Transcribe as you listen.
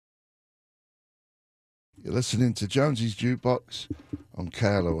You're listening to Jonesy's Jukebox on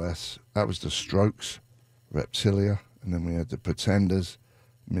KLOS. That was The Strokes, Reptilia, and then we had The Pretenders,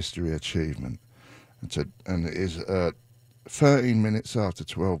 Mystery Achievement. And it is 13 minutes after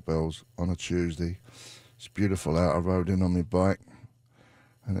 12 bells on a Tuesday. It's beautiful out. I rode in on my bike,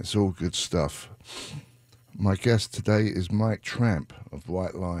 and it's all good stuff. My guest today is Mike Tramp of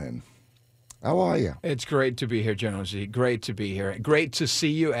White Lion. How are you? It's great to be here, Jonesy. Great to be here. Great to see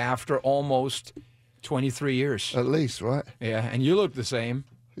you after almost 23 years. At least, right? Yeah, and you look the same.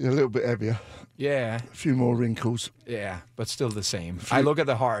 You're a little bit heavier. Yeah. A few more wrinkles. Yeah, but still the same. I look at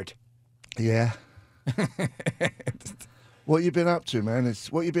the heart. Yeah. What you been up to, man?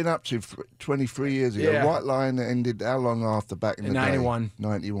 It's what you been up to 23 years ago. Yeah. White Lion ended how long after back in the 91. day?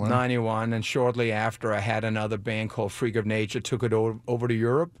 91. 91, and shortly after I had another band called Freak of Nature, took it over to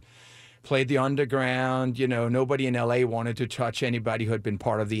Europe. Played the underground, you know, nobody in L.A. wanted to touch anybody who had been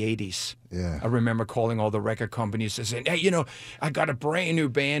part of the 80s. Yeah. I remember calling all the record companies and saying, hey, you know, I got a brand new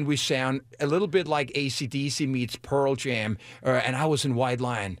band. We sound a little bit like AC/DC meets Pearl Jam, and I was in White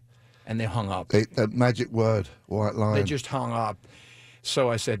Lion. And they hung up. That magic word, White Lion. They just hung up.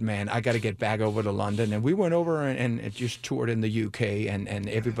 So I said, man, I got to get back over to London. And we went over and just toured in the UK, and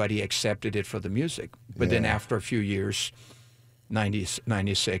everybody accepted it for the music. But then after a few years...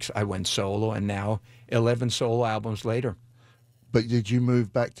 96, I went solo, and now 11 solo albums later. But did you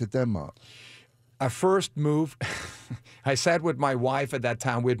move back to Denmark? I first moved, I sat with my wife at that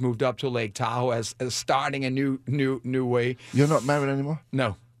time. We had moved up to Lake Tahoe as starting a new way. You're not married anymore?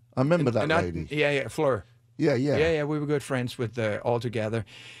 No. I remember that lady. Yeah, Fleur. Yeah. Yeah, we were good friends with all together.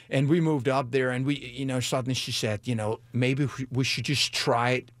 And we moved up there, and we, you know, suddenly she said, you know, maybe we should just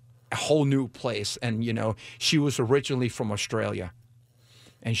try it. A whole new place. And, you know, she was originally from Australia.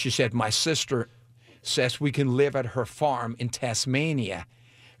 And she said, my sister says we can live at her farm in Tasmania.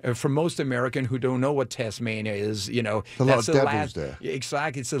 For most Americans who don't know what Tasmania is, you know, that's the last, there.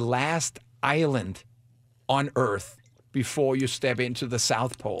 Exactly. It's the last island on Earth before you step into the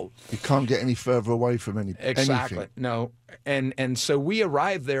South Pole. You can't get any further away from Exactly. anything. No. And so we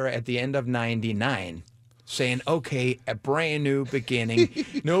arrived there at the end of 99. Saying, okay, a brand new beginning.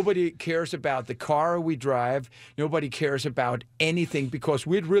 Nobody cares about the car we drive. Nobody cares about anything because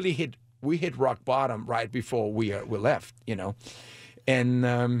we hit rock bottom right before we left, you know.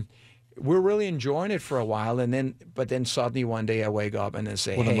 And we're really enjoying it for a while. But then suddenly one day I wake up and I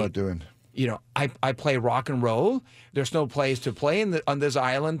say, what hey, am I doing? You know, I play rock and roll. There's no place to play on this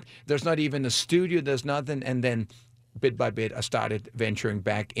island. There's not even a studio. There's nothing. And then bit by bit, I started venturing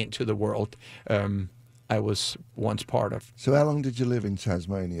back into the world I was once part of. So how long did you live in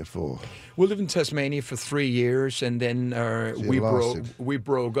Tasmania for? We lived in Tasmania for 3 years, and then we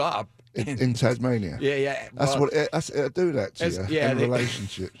broke up. In Tasmania? Yeah. That's what I do that to you in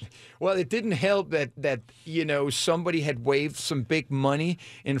relationships. Well, it didn't help that you know, somebody had waved some big money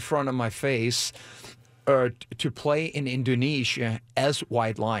in front of my face to play in Indonesia as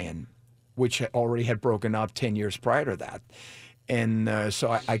White Lion, which already had broken up 10 years prior to that. And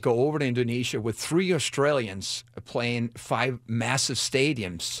so I go over to Indonesia with 3 Australians playing 5 massive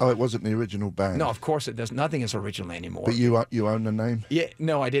stadiums. Oh, it wasn't the original band? No, of course it does. Nothing is original anymore. But you own the name? Yeah,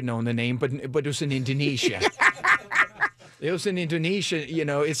 no, I didn't own the name, but it was in Indonesia. It was in Indonesia, you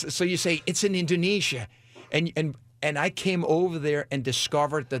know. So you say it's in Indonesia, and I came over there and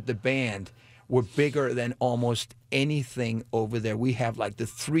discovered that the band were bigger than almost anything over there. We have like the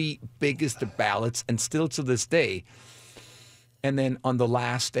 3 biggest ballads, and still to this day. And then on the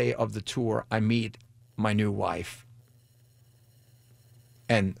last day of the tour, I meet my new wife.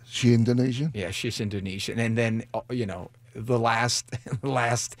 And she Indonesian? Yeah, she's Indonesian. And then, you know, the last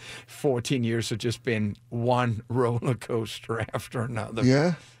 14 years have just been one roller coaster after another.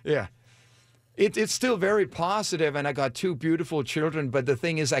 Yeah? Yeah. It's still very positive, and I got 2 beautiful children. But the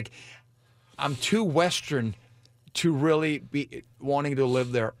thing is, like, I'm too Western to really be wanting to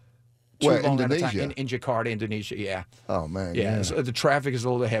live there. Where, Indonesia? In Jakarta, Indonesia, yeah. Oh, man. Yeah. So the traffic is a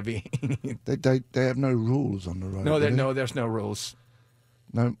little heavy. They have no rules on the road. No, there's no rules.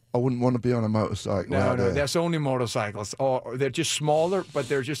 No, I wouldn't want to be on a motorcycle. No, there's only motorcycles. Or they're just smaller, but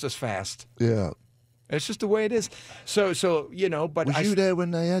they're just as fast. Yeah. It's just the way it is. So you know, but was you there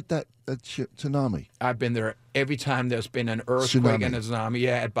when they had that tsunami? I've been there every time there's been an earthquake and a tsunami.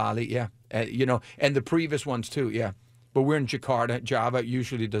 Yeah, at Bali, yeah. You know, and the previous ones too, yeah. But we're in Jakarta. Java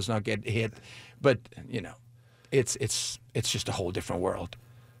usually does not get hit, but you know, it's just a whole different world.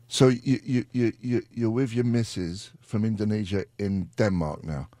 So you're with your missus from Indonesia in Denmark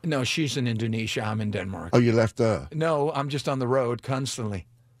now? No, she's in Indonesia. I'm in Denmark. Oh, you left her? No, I'm just on the road constantly.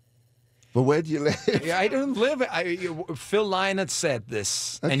 But where do you live? Yeah, I don't live. Phil Lynott said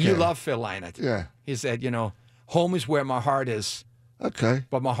this, and you Okay. love Phil Lynott. Yeah. He said, home is where my heart is, Okay.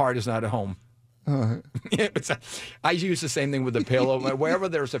 but my heart is not at home. All right. I use the same thing with the pillow. Wherever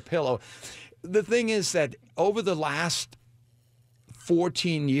there's a pillow. The thing is that over the last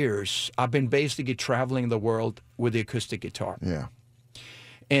 14 years, I've been basically traveling the world with the acoustic guitar. Yeah.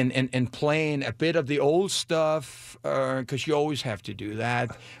 And playing a bit of the old stuff, because you always have to do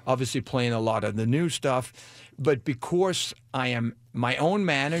that. Obviously playing a lot of the new stuff. But because I am my own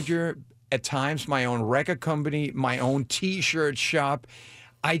manager, at times my own record company, my own T-shirt shop,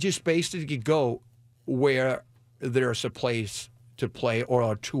 I just basically go where there's a place to play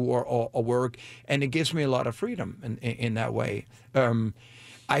or a tour or a work, and it gives me a lot of freedom in that way.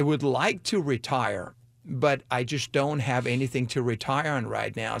 I would like to retire, but I just don't have anything to retire on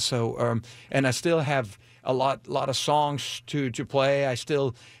right now. So, and I still have a lot of songs to play. I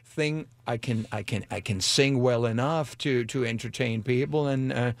still think I can sing well enough to entertain people.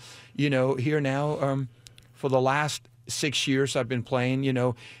 And here now, for the last 6 years, I've been playing,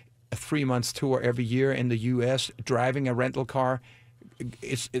 a 3-month tour every year in the U.S., driving a rental car.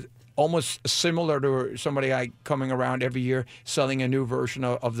 It's almost similar to somebody coming around every year selling a new version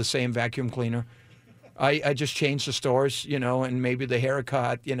of the same vacuum cleaner. I just change the stores, and maybe the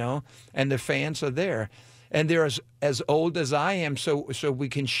haircut, and the fans are there. And they're as old as I am, so we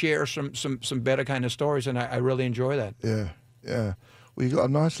can share some better kind of stories, and I really enjoy that. Yeah. Yeah. Well, you got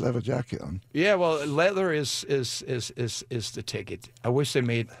a nice leather jacket on. Yeah, well, leather is the ticket. I wish they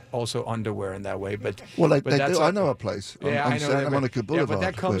made also underwear in that way, but Well, they that's do. I know a place on I know Santa that, Monica Boulevard. Yeah, but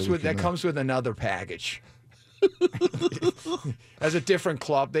that comes where with we can, comes with another package. As a different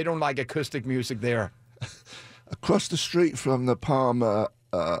club, they don't like acoustic music there. across the street from the Palmer.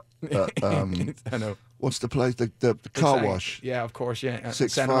 I know. What's the place? The car Exactly. wash. Yeah, of course. Yeah,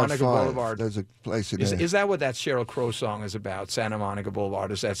 655. Santa Monica Boulevard. There's a place in there. Is that what that Sheryl Crow song is about? Santa Monica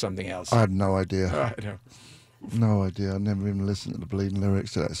Boulevard? Is that something else? I had no idea. I know. No idea. I never even listened to the bleeding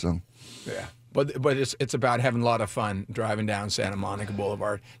lyrics to that song. Yeah, but it's about having a lot of fun driving down Santa Monica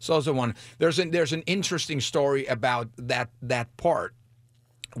Boulevard. It's also one. There's an interesting story about that part,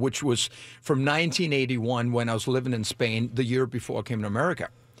 which was from 1981 when I was living in Spain, the year before I came to America,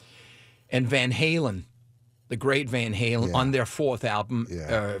 and Van Halen, the great Van Halen, Yeah. on their fourth album,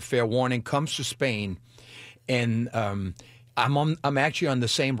 Yeah. Fair Warning, comes to Spain, and I'm actually on the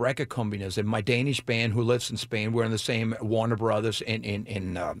same record company as him. My Danish band who lives in Spain, we're in the same Warner Brothers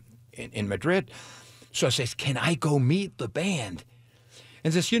in Madrid. So I says, can I go meet the band?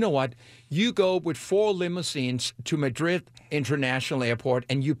 And says, you know what? You go with 4 limousines to Madrid International Airport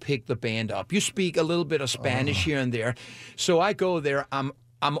and you pick the band up. You speak a little bit of Spanish here and there. So I go there. I'm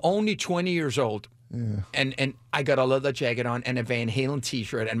only 20 years old. Yeah. And I got a leather jacket on and a Van Halen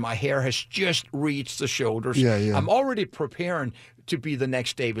T-shirt, and my hair has just reached the shoulders. Yeah, yeah. I'm already preparing to be the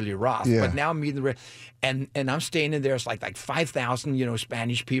next David Lee Roth, Yeah. but now I'm meeting and I'm standing there. It's like 5,000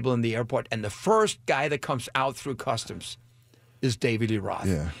 Spanish people in the airport, and the first guy that comes out through customs is David Lee Roth.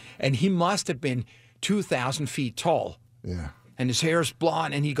 Yeah. And he must have been 2,000 feet tall. Yeah. And his hair is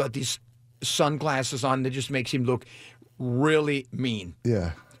blonde, and he got these sunglasses on that just makes him look really mean.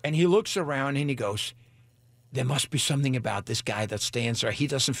 Yeah. And he looks around and he goes, there must be something about this guy that stands there. He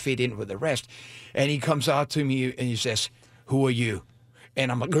doesn't fit in with the rest. And he comes out to me and he says, who are you?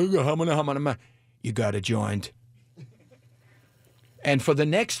 And I'm like, you got it joined. And for the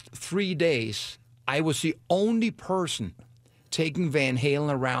next 3 days, I was the only person taking Van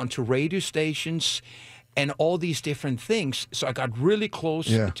Halen around to radio stations and all these different things. So I got really close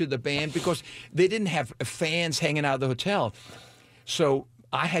to the band because they didn't have fans hanging out of the hotel. So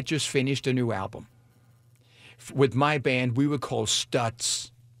I had just finished a new album. With my band, we were called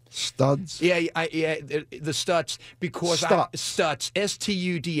Studs. Studs? Yeah, the Studs, because Studs,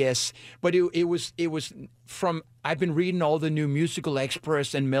 S-T-U-D-S. But it was from, I've been reading all the new Musical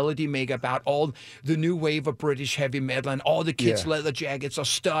Express and Melody Maker about all the new wave of British heavy metal, and all the kids' leather jackets are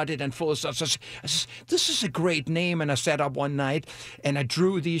studded and full of studs. I said, this is a great name. And I sat up one night and I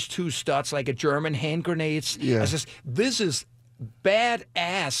drew these 2 studs like a German hand grenades. Yeah. I said, this is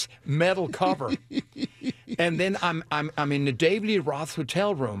badass metal cover. And then I'm in the David Lee Roth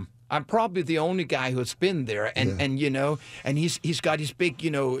hotel room. I'm probably the only guy who's been there, and he's got his big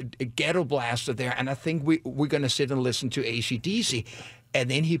ghetto blaster there, and I think we're gonna sit and listen to AC/DC,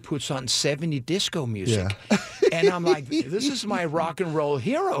 and then he puts on 70 disco music, and I'm like, this is my rock and roll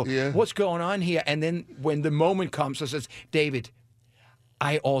hero. Yeah. What's going on here? And then when the moment comes, I says, David,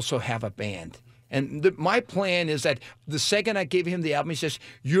 I also have a band. And my plan is that the second I give him the album, he says,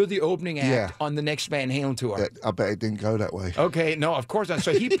 "You're the opening act on the next Van Halen tour." Yeah, I bet it didn't go that way. Okay, no, of course not.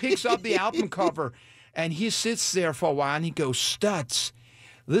 So he picks up the album cover, and he sits there for a while, and he goes, "Stutz,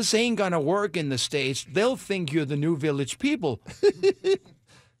 this ain't gonna work in the States. They'll think you're the New Village People."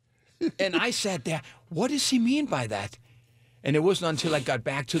 And I sat there, what does he mean by that? And it wasn't until I got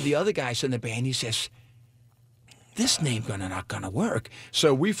back to the other guys in the band, he says, "This name not gonna work."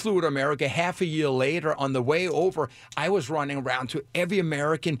 So we flew to America. Half a year later, on the way over, I was running around to every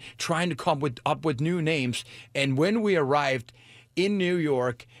American trying to come up with new names. And when we arrived in New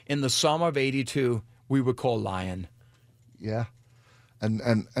York in the summer of '82, we were called Lion. Yeah.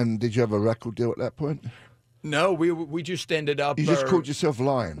 And did you have a record deal at that point? No, we just ended up. You just called yourself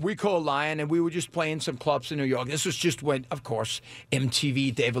Lion. We called Lion, and we were just playing some clubs in New York. This was just when, of course,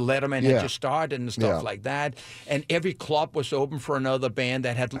 MTV, David Letterman had just started and stuff like that. And every club was open for another band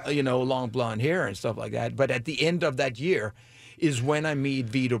that had, long blonde hair and stuff like that. But at the end of that year is when I meet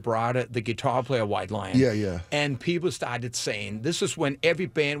Vito Bratta, the guitar player, White Lion. Yeah, yeah. And people started saying, this is when every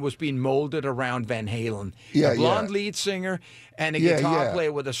band was being molded around Van Halen. Yeah, a blonde lead singer and a guitar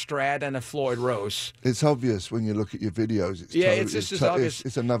player with a Strat and a Floyd Rose. It's obvious when you look at your videos. It's just as obvious.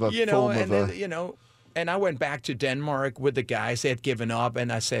 It's another form of a... And I went back to Denmark with the guys. They had given up,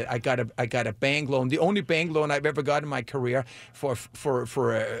 and I said, I got a bank loan, the only bank loan I've ever got in my career for a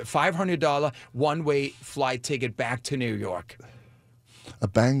 $500 one-way flight ticket back to New York. A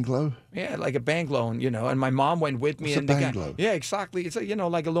banglo? Yeah, like a bank loan, And my mom went with me. What's a banglo? Yeah, exactly. It's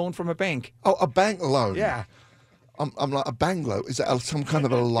like a loan from a bank. Oh, a bank loan. Yeah. I'm like, a banglo. Is that some kind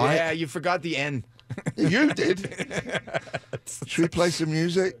of a light? Yeah, you forgot the N. You did. Should we play some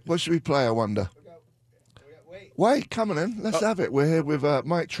music? What should we play, I wonder? Wait, come on in. Let's have it. We're here with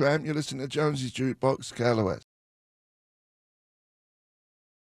Mike Tramp. You're listening to Jonesy's Jukebox, KLOS.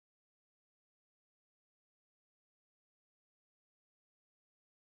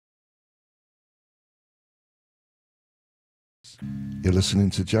 You're listening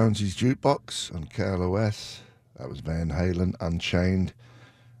to Jonesy's Jukebox on KLOS. That was Van Halen, Unchained.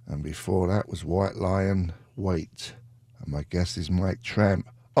 And before that was White Lion, Wait. And my guest is Mike Tramp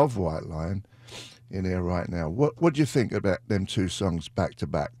of White Lion in here right now. What do you think about them two songs back to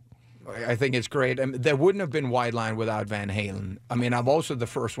back? I think it's great. I mean, there wouldn't have been White Lion without Van Halen. I mean, I'm also the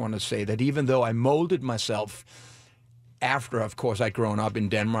first one to say that even though I molded myself after, of course, I'd grown up in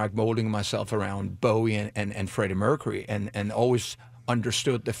Denmark, molding myself around Bowie and Freddie Mercury, and always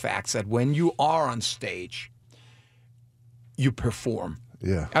understood the facts that when you are on stage, you perform.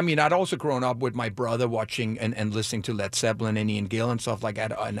 Yeah. I mean, I'd also grown up with my brother watching and listening to Led Zeppelin and Ian Gill and stuff like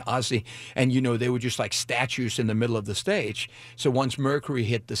that, and Ozzy. And, they were just like statues in the middle of the stage. So once Mercury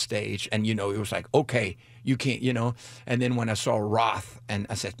hit the stage and, it was like, okay, you can't, And then when I saw Roth, and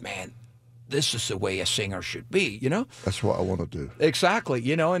I said, man, this is the way a singer should be, That's what I want to do.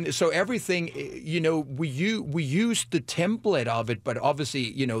 Exactly, and so everything, we used the template of it, but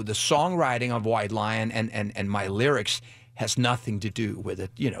obviously, the songwriting of White Lion and my lyrics has nothing to do with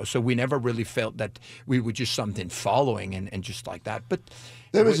it, So we never really felt that we were just something following and just like that. But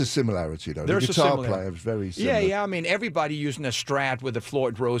there is a similarity, though. The guitar player is very similar. Yeah. I mean, everybody using a Strat with a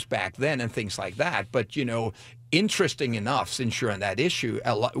Floyd Rose back then and things like that. But, interesting enough, since you're on that issue,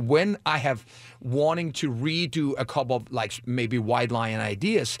 when I have wanting to redo a couple of, like, maybe White Lion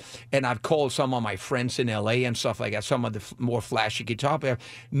ideas, and I've called some of my friends in L.A. and stuff like that, some of the more flashy guitar players,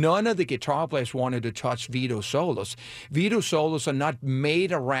 none of the guitar players wanted to touch Vito solos. Vito solos are not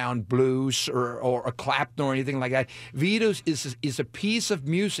made around blues or a Clapton or anything like that. Vito's is a piece of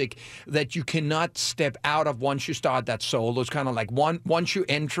music that you cannot step out of once you start that solo. It's kind of like once you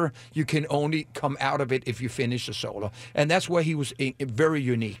enter, you can only come out of it if you finish the solo. And that's where he was very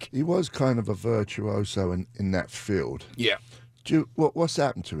unique. He was kind of a virtuoso in that field. Yeah. What's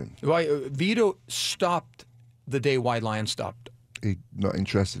happened to him? Well, Vito stopped the day White Lion stopped. He not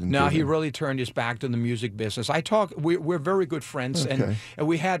interested in. No, he really turned his back to the music business. We're very good friends, okay. and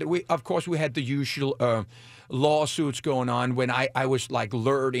we had the usual lawsuits going on when I was like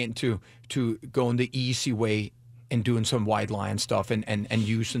lured into going the easy way and doing some White Lion stuff and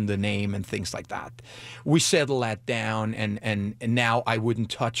using the name and things like that. We settled that down, and now I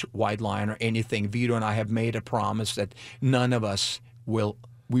wouldn't touch White Lion or anything. Vito and I have made a promise that none of us will.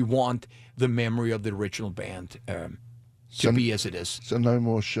 We want the memory of the original band to be as it is. So no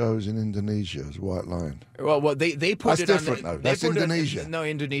more shows in Indonesia as White Lion. Well, they put That's it different, on. though. That's Indonesia. No,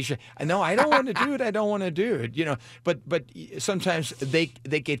 Indonesia. No, I don't want to do it. I don't want to do it. But sometimes they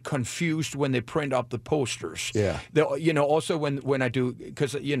get confused when they print up the posters. Yeah. Also when I do,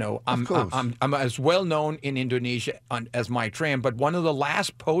 because I'm as well known in Indonesia as Mike Tramp, but one of the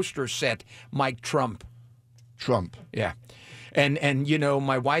last posters said Mike Trump. Trump. Yeah. And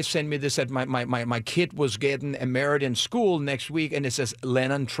my wife sent me this that my kid was getting married in school next week, and it says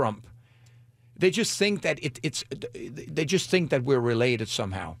Lennon Trump. They just think that they just think that we're related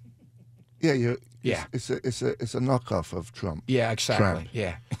somehow. Yeah, Yeah. It's a knockoff of Trump. Yeah, exactly. Tramp.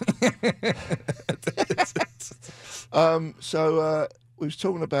 Yeah. So we was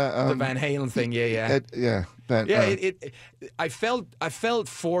talking about The Van Halen thing. Yeah. I felt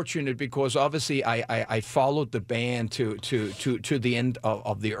fortunate because obviously I followed the band to the end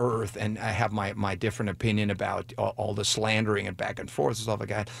of the earth, and I have my different opinion about all the slandering and back and forth and stuff like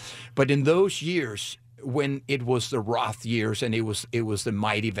that. But in those years, when it was the Roth years and it was the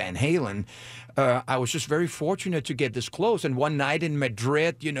mighty Van Halen, I was just very fortunate to get this close. And one night in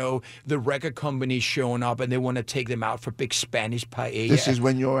Madrid, the record company's showing up and they want to take them out for big Spanish paella. This is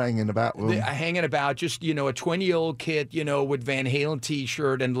when you're hanging about. Hanging about, just, a 20-year-old kid, with Van Halen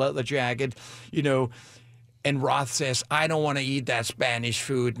T-shirt and leather jacket, And Roth says, I don't want to eat that Spanish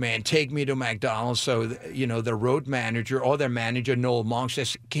food, man. Take me to McDonald's. So, the road manager or their manager, Noel Monk,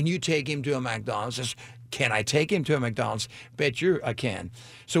 says, can you take him to a McDonald's? Says, can I take him to a McDonald's? Bet you I can.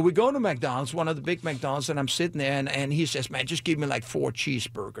 So we go to McDonald's, one of the big McDonald's, and I'm sitting there, and he says, man, just give me like 4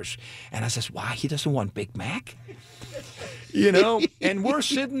 cheeseburgers. And I says, why? He doesn't want Big Mac? And we're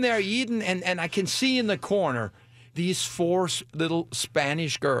sitting there eating, and I can see in the corner these 4 little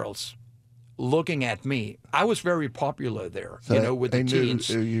Spanish girls looking at me. I was very popular there, So with the teens.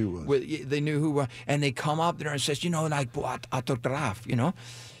 They knew who you were. They knew who, and they come up there and says, like autograph,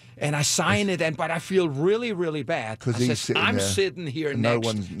 and I sign it, but I feel really, really bad. Because I'm sitting here and next no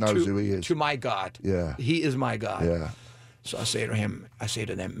one knows who he is. to my God. Yeah. He is my God. Yeah. So I say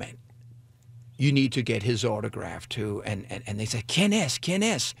to them, man, you need to get his autograph too. And they say, ¿Quién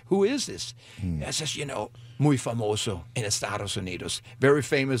es? Who is this? I says, muy famoso en Estados Unidos, very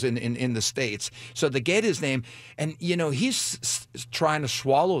famous in the States. So they get his name, and he's trying to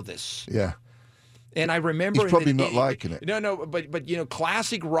swallow this. Yeah. And I remember he's probably not liking it. No, but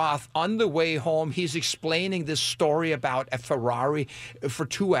classic Roth. On the way home, he's explaining this story about a Ferrari for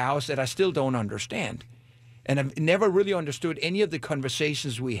 2 hours that I still don't understand. And I've never really understood any of the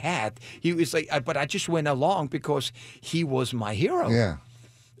conversations we had. He was like, but I just went along because he was my hero. Yeah.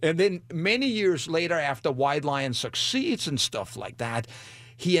 And then many years later, after White Lion succeeds and stuff like that,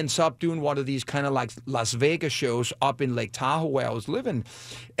 he ends up doing one of these kind of like Las Vegas shows up in Lake Tahoe where I was living.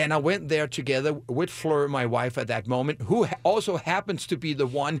 And I went there together with Fleur, my wife at that moment, who also happens to be the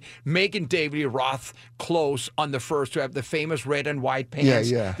one making David Lee Roth clothes on the first, to have the famous red and white pants.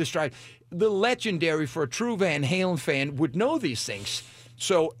 Yeah. The stripe. The legendary, for a true Van Halen fan, would know these things.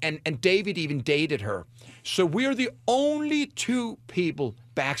 So, and David even dated her. So we're the only 2 people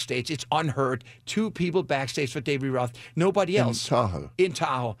backstage. It's unheard. 2 people backstage for David Lee Roth. Nobody else. In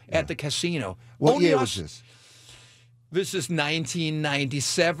Tahoe, at the casino. What Only year us. was this? This is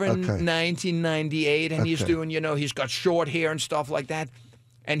 1997, 1998, and he's doing, he's got short hair and stuff like that.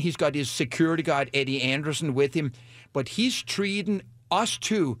 And he's got his security guard, Eddie Anderson, with him. But he's treating us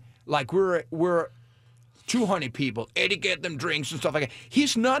 2 like we're 200 people. Eddie, get them drinks and stuff like that.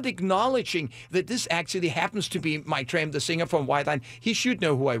 He's not acknowledging that this actually happens to be Mike Tramp, the singer from White Lion. He should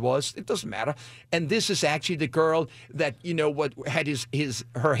know who I was. It doesn't matter. And this is actually the girl that, had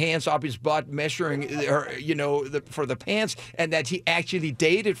her hands up his butt, measuring her, for the pants, and that he actually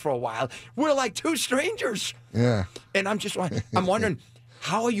dated for a while. We're like 2 strangers. Yeah. And I'm wondering,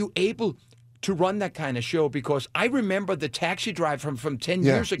 how are you able to run that kind of show? Because I remember the taxi drive from 10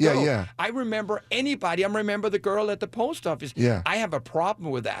 years ago. Yeah. I remember anybody. I remember the girl at the post office. Yeah. I have a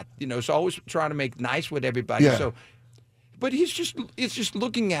problem with that. So always trying to make nice with everybody. Yeah. So, but it's just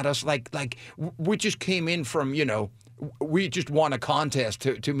looking at us like we just came in from, we just won a contest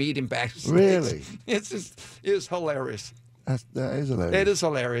to meet him backstage. Really? It's hilarious. That is hilarious. It is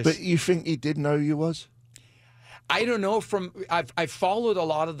hilarious. But you think he did know who you was? I don't know. I've followed a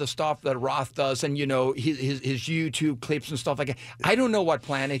lot of the stuff that Roth does, and his YouTube clips and stuff like that. I don't know what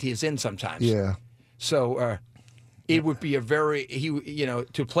planet he's in sometimes. Yeah. So it would be a very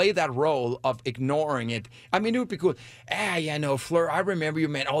to play that role of ignoring it. I mean, it would be cool. Fleur, I remember you,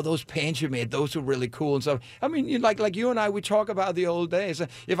 man. All those pants you made, those were really cool and stuff. I mean, like you and I, we talk about the old days.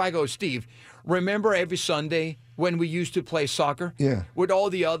 If I go, Steve, remember every Sunday when we used to play soccer? Yeah. With all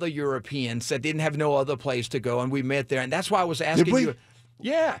the other Europeans that didn't have no other place to go, and we met there, and that's why I was asking Did we? you.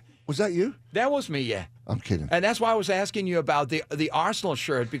 Yeah. Was that you? That was me, yeah. I'm kidding. And that's why I was asking you about the Arsenal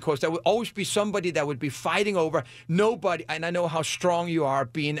shirt, because there would always be somebody that would be fighting over nobody. And I know how strong you are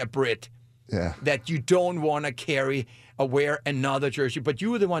being a Brit. Yeah. That you don't want to wear another jersey. But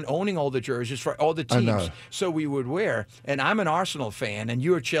you were the one owning all the jerseys for all the teams. I know. So we would wear. And I'm an Arsenal fan, and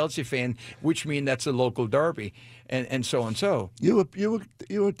you're a Chelsea fan, which means that's a local derby, and so and so. You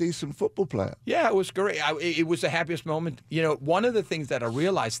were a decent football player. Yeah, it was great. It was the happiest moment. One of the things that I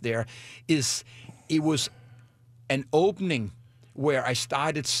realized there is it was an opening where I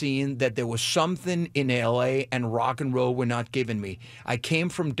started seeing that there was something in L.A. and rock and roll were not giving me. I came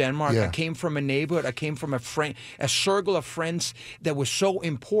from Denmark. Yeah. I came from a neighborhood. I came from a circle of friends that was so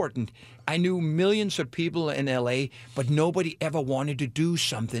important. I knew millions of people in L.A., but nobody ever wanted to do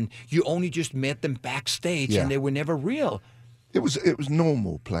something. You only just met them backstage, Yeah. and they were never real. It was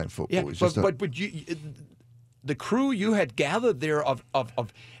normal playing football. Yeah, It was just but you, the crew you had gathered there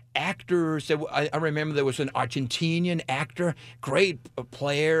of actors. I remember there was an Argentinian actor, great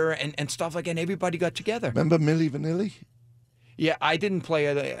player, and stuff like that. And everybody got together. Remember Milli Vanilli? Yeah, I didn't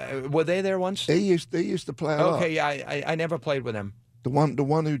play. Were they there once? They used to play a lot. Okay, yeah, I never played with them. The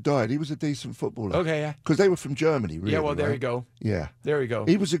one who died, he was a decent footballer. Okay, yeah. Because they were from Germany, really. Yeah, well, there right? you go. Yeah. There you go.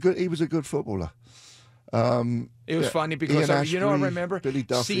 He was a good footballer. It was funny because Ian I Ashbury, remember Billy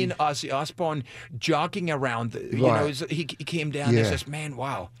Duffy. seeing Ozzy Osbourne jogging around. Right. He came down and says, "Man,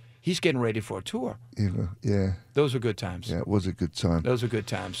 wow, he's getting ready for a tour." Yeah. Those were good times. Yeah, it was a good time. Those were good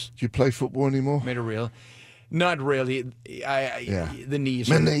times. Do you play football anymore? Made it real. Not really. The knees.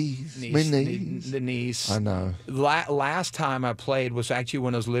 My hurt. knees. The knees. I know. Last time I played was actually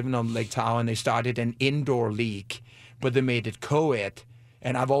when I was living on Lake Tahoe, and they started an indoor league, but they made it co-ed.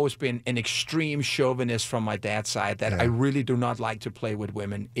 And I've always been an extreme chauvinist from my dad's side that I really do not like to play with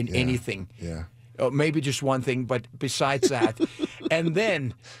women in anything. Yeah. Maybe just one thing, but besides that. And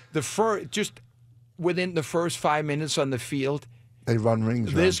then just within the first 5 minutes on the field, They run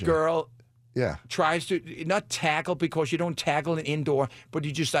rings around this you. girl Yeah. tries to not tackle, because you don't tackle in indoor, but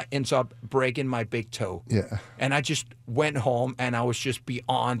you just ends up breaking my big toe. Yeah. And I just went home, and I was just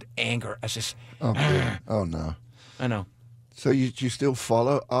beyond anger. I just, Oh, dear. Oh no. I know. So you still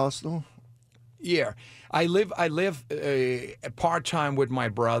follow Arsenal? Yeah, I live part time with my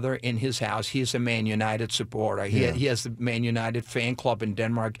brother in his house. He's a Man United supporter. He has the Man United fan club in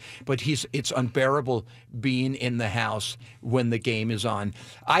Denmark, but it's unbearable being in the house when the game is on.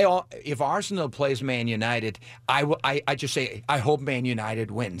 If Arsenal plays Man United, I just say I hope Man United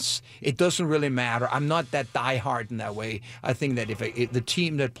wins. It doesn't really matter. I'm not that diehard in that way. I think that if the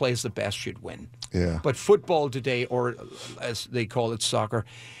team that plays the best should win. Yeah. But football today, or as they call it, soccer,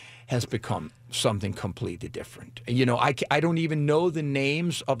 has become something completely different. I don't even know the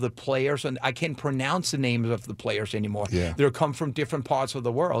names of the players, and I can't pronounce the names of the players anymore. Yeah. They come from different parts of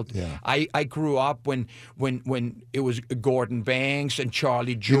the world. Yeah. I grew up when it was Gordon Banks and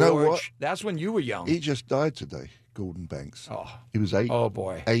Charlie George. You know what? That's when you were young. He just died today, Gordon Banks. Oh. He was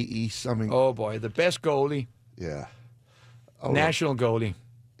 80 something. Oh boy, the best goalie, Yeah. national goalie.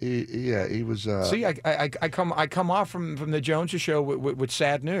 He was. See, I come off from the Jonesy show with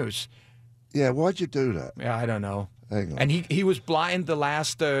sad news. Yeah, why'd you do that? Yeah, I don't know. Hang on. And he was blind the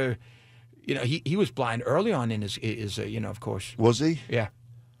last. He was blind early on in his of course. Was he? Yeah,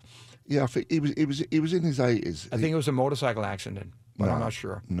 Yeah, I think he was in his 80s. I think it was a motorcycle accident, but I'm not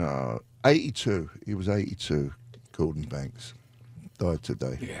sure. No, 82. He was 82. Gordon Banks died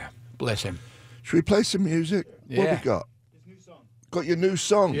today. Yeah, bless him. Should we play some music? What Yeah. we got? Got your new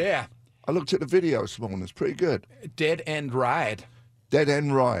song. Yeah, I looked at the video this morning. It's pretty good. Dead End Ride. Dead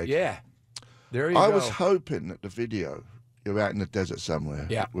End Ride. Yeah, there you go. I was hoping that the video, you're out in the desert somewhere.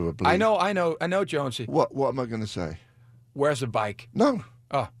 Yeah, With a I know, Jonesy. What am I going to say? Where's the bike? No.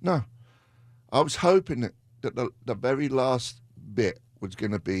 Oh, No. I was hoping that the very last bit was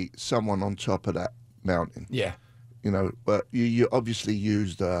going to be someone on top of that mountain. yeah, But you obviously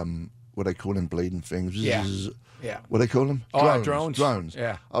used what they call them bleeding things. Yeah. yeah. What they call them? Oh, Drones. drones.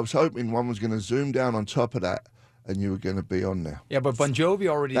 Yeah. I was hoping one was going to zoom down on top of that, and you were going to be on there. Yeah, but Bon Jovi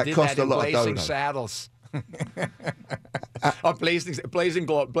already That did cost that in a lot of Blazing dough. Saddles. of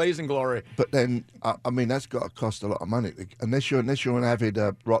blazing glory. But then, I mean, that's got to cost a lot of money. Unless you're an avid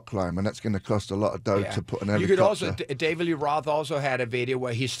rock climber, that's going to cost a lot of dough to put an helicopter. You could also, David Lee Roth also had a video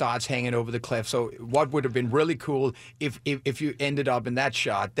where he starts hanging over the cliff. So what would have been really cool if you ended up in that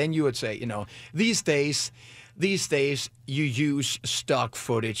shot, then you would say, you know, these days you use stock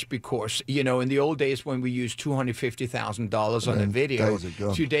footage because, you know, in the old days when we used $250,000 on a video,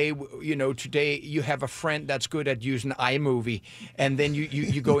 today you have a friend that's good at using iMovie, and then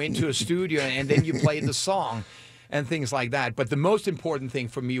you go into a studio and then you play the song and things like that. But the most important thing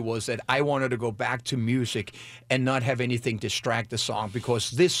for me was that I wanted to go back to music and not have anything distract the song,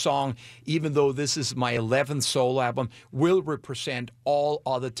 because this song, even though this is my 11th solo album, will represent all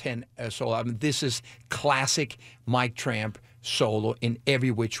other 10 solo albums. This is classic Mike Tramp solo in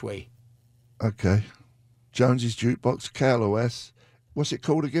every which way. Okay. Jonesy's Jukebox, KLOS. What's it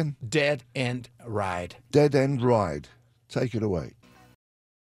called again? Dead End Ride. Dead End Ride. Take it away.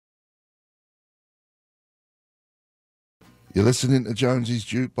 You're listening to Jonesy's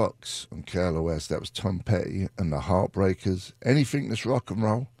Jukebox on KLOS. That was Tom Petty and the Heartbreakers. Anything that's rock and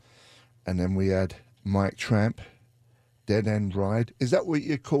roll. And then we had Mike Tramp, Dead End Ride. Is that what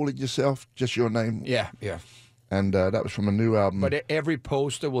you're calling yourself? Just your name? Yeah. And that was from a new album. But every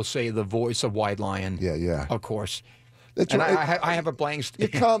poster will say the voice of White Lion. Yeah. Of course. That's and right. I have a blank... You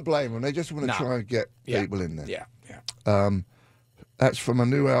can't blame them. They just want to try and get people in there. Yeah. That's from a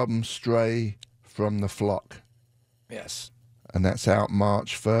new album, Stray from the Flock. Yes. And that's out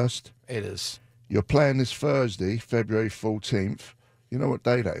March 1st. It is. You're playing this Thursday, February 14th. You know what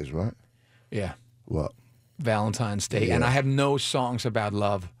day that is, right? Yeah. What? Valentine's Day. Yeah. And I have no songs about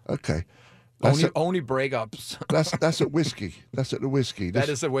love. Okay. Only breakups. That's at Whiskey. That's at the Whiskey. That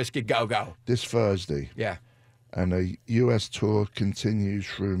is the Whiskey Go-Go. This Thursday. Yeah. And a US tour continues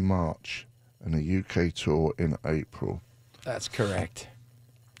through March, and a UK tour in April. That's correct.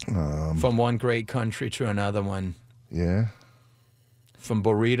 From one great country to another one. Yeah. From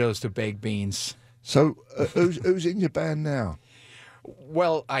burritos to baked beans. So, who's in your band now?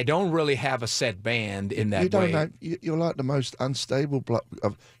 Well, I don't really have a set band in that way. You're like the most unstable block.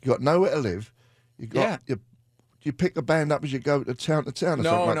 You got nowhere to live. You pick a band up as you go to town to town.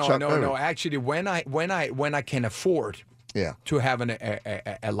 Or No. Actually, when I can afford to have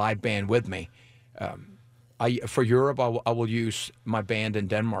a live band with me, for Europe I will use my band in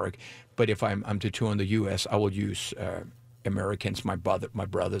Denmark. But if I'm to tour in the U.S., I will use Americans, my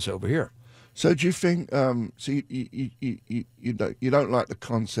brothers over here. So do you think? So you don't like the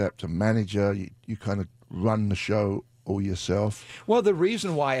concept of manager? You kind of run the show all yourself? Well, the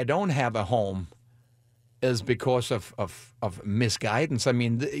reason why I don't have a home is because of misguidance. I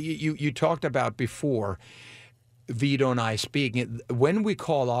mean, you talked about before, Vito and I speaking. When we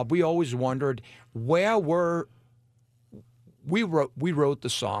call up, we always wondered where were. We wrote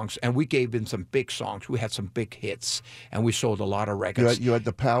the songs, and we gave them some big songs. We had some big hits, and we sold a lot of records. You had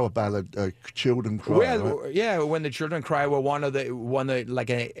the power ballad, "Children Cry." Right? Yeah, "When the Children Cry" were one of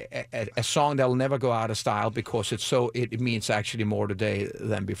like a song that will never go out of style because it means actually more today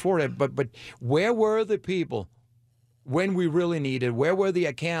than before. But where were the people when we really needed? Where were the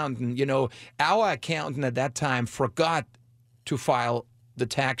accountant? You know, our accountant at that time forgot to file the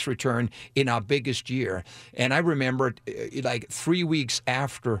tax return in our biggest year. And I remember like 3 weeks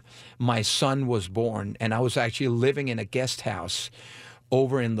after my son was born, and I was actually living in a guest house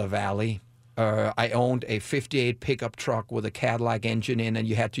over in the valley. I owned a 58 pickup truck with a Cadillac engine in, and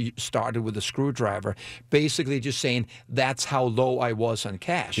you had to start it with a screwdriver, basically just saying that's how low I was on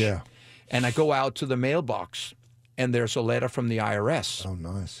cash. Yeah. And I go out to the mailbox, and there's a letter from the IRS. Oh,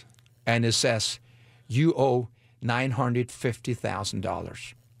 nice. And it says, you owe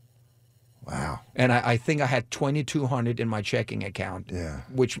 $950,000. Wow. And I think I had $2,200 in my checking account,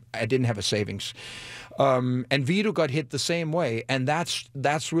 which I didn't have a savings. And Vito got hit the same way, and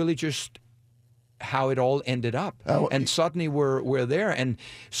that's really just how it all ended up. And suddenly we're there, and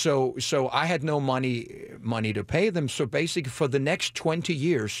so I had no money to pay them. So basically, for the next 20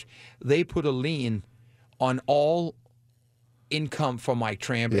 years, they put a lien on all income from Mike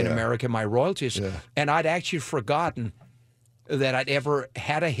Tramp in America, my royalties, and I'd actually forgotten that I'd ever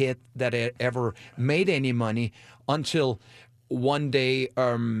had a hit, that I ever made any money, until one day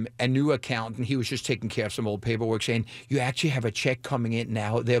a new accountant, he was just taking care of some old paperwork, saying, you actually have a check coming in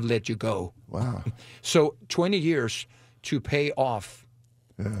now, they've let you go. Wow. So 20 years to pay off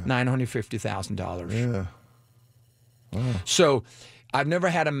 $950,000. Yeah. Wow. So I've never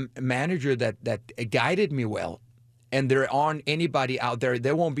had a manager that guided me well. And there aren't anybody out there.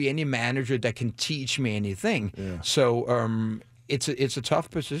 There won't be any manager that can teach me anything. Yeah. So it's a tough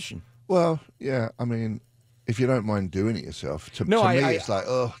position. Well, yeah. I mean, if you don't mind doing it yourself. To No, me, it's like,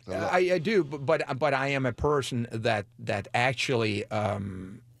 oh. I do, but I am a person that actually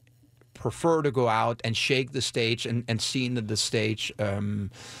prefer to go out and shake the stage and seeing that the stage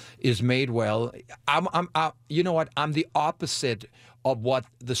is made well. You know what? I'm the opposite of what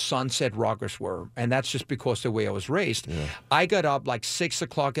the Sunset Rockers were, and that's just because the way I was raised. Yeah. I got up like 6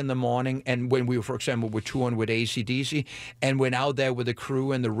 o'clock in the morning, and when we, for example, were touring with AC/DC, and went out there with the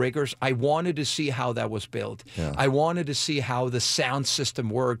crew and the riggers, I wanted to see how that was built. Yeah. I wanted to see how the sound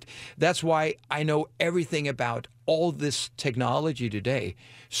system worked. That's why I know everything about all this technology today.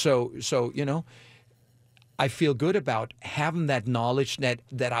 So you know, I feel good about having that knowledge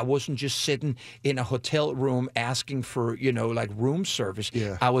that I wasn't just sitting in a hotel room asking for, you know, like room service.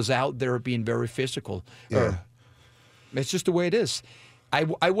 Yeah. I was out there being very physical. Yeah. It's just the way it is.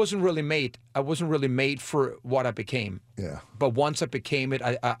 I wasn't really made. I wasn't really made for what I became. Yeah. But once I became it,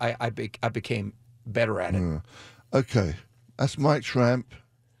 I became better at it. Okay, that's Mike Tramp.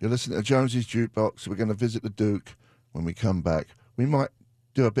 You're listening to Jonesy's Jukebox. We're going to visit the Duke when we come back. We might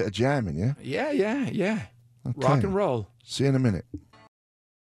do a bit of jamming, yeah? Yeah. Okay. Rock and roll. See you in a minute.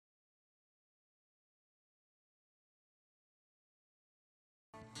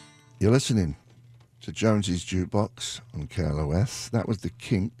 You're listening to Jonesy's Jukebox on KLOS. That was the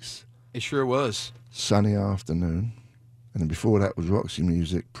Kinks, It sure was. Sunny Afternoon. And then before that was Roxy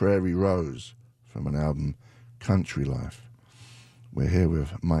Music, Prairie Rose, from an album, Country Life. We're here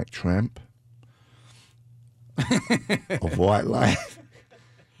with Mike Tramp of White Life.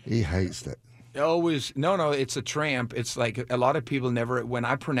 He hates that. Always no. It's a tramp. It's like a lot of people never. When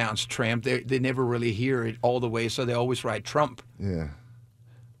I pronounce tramp, they never really hear it all the way, so they always write Trump. Yeah.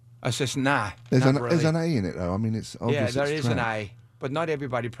 I says nah. There's not an really. A in it, though. I mean, it's obvious. Yeah, there it's is an Tramp. I, but not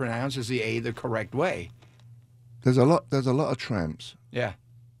everybody pronounces the A the correct way. There's a lot of tramps, Yeah.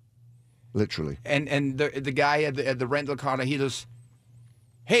 literally. And the guy at the rental car, he goes,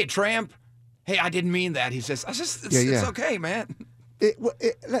 "Hey, tramp. Hey, I didn't mean that." He says, it's okay, man."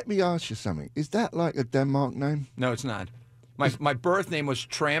 Let me ask you something. Is that like a Denmark name? No, it's not. My birth name was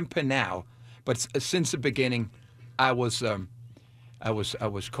Trampanow, but since the beginning, I was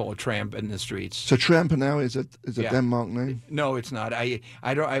called Tramp in the streets. So Trampanau is a Yeah. Denmark name? No, it's not.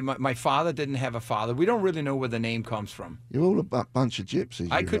 My father didn't have a father. We don't really know where the name comes from. You're all a bunch of gypsies.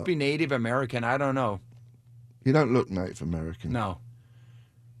 I you could lot. be Native American. I don't know. You don't look Native American. No.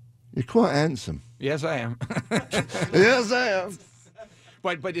 You're quite handsome. Yes, I am. Yes, I am.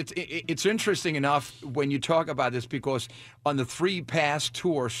 But it's interesting enough when you talk about this because on the 3 past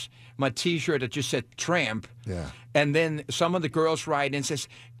tours, my T-shirt that just said Tramp. Yeah. And then some of the girls write in and says,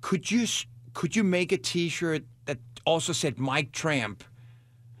 could you make a T-shirt that also said Mike Tramp?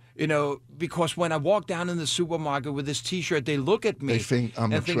 You know, because when I walk down in the supermarket with this T-shirt, they look at me They think I'm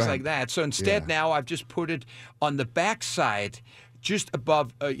and a things tramp. like that. So instead now I've just put it on the back side, just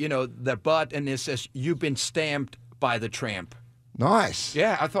above, the butt, and it says, "You've been stamped by the Tramp." Nice.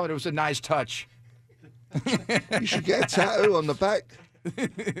 Yeah, I thought it was a nice touch. You should get a tattoo on the back.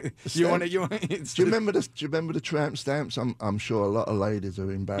 You want to? Do you remember the tramp stamps? I'm sure a lot of ladies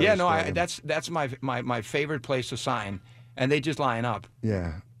are embarrassed. Yeah, no, by them. that's my favorite place to sign, and they just line up.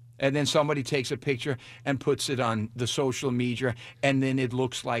 Yeah. And then somebody takes a picture and puts it on the social media, and then it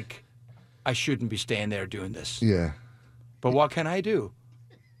looks like I shouldn't be standing there doing this. Yeah. But what can I do?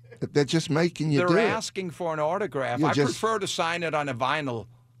 They're just making you do They're it. asking for an autograph. You I just- prefer to sign it on a vinyl,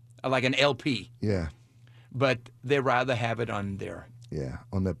 like an LP, Yeah. but they rather have it on their, Yeah.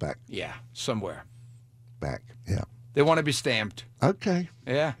 On their back. somewhere. Back. Yeah. They want to be stamped. Okay.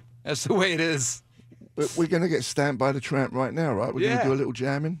 Yeah, that's the way it is. But we're going to get stamped by the tramp right now, right? We're going Yeah. to do a little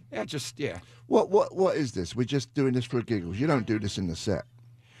jamming. Yeah. What is this? We're just doing this for giggles. You don't do this in the set.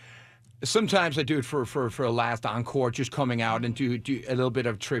 Sometimes I do it for a last encore, just coming out and do a little bit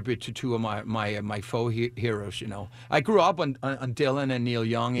of tribute to 2 of my folk heroes. You know, I grew up on Dylan and Neil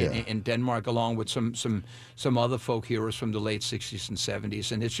Young in Denmark, along with some other folk heroes from the late '60s and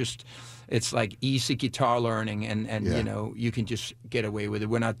 '70s, and it's like easy guitar learning, and Yeah. you know, you can just get away with it.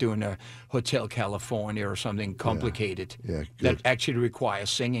 We're not doing a Hotel California or something complicated Yeah, that good. actually requires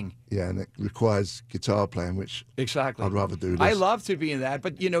singing. Yeah, and it requires guitar playing, which Exactly. I'd rather do this. I love to be in that,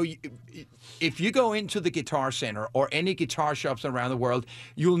 but you know, if you go into the Guitar Center or any guitar shops around the world,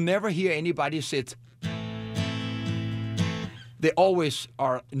 you'll never hear anybody sit. They always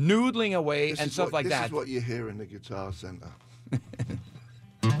are noodling away This and is stuff what- like this that. is what you hear in the Guitar Center.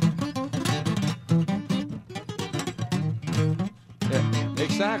 Yeah,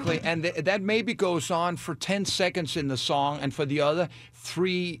 exactly, and that maybe goes on for 10 seconds in the song, and for the other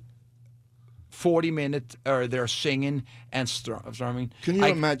 3-4 40 minutes, or they're singing and strumming. Can you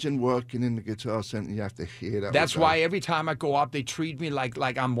imagine working in the guitar center? You have to hear that. That's why every time I go up, they treat me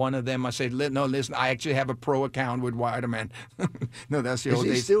like I'm one of them. I say, no, listen, I actually have a pro account with Weideman. No, that's the old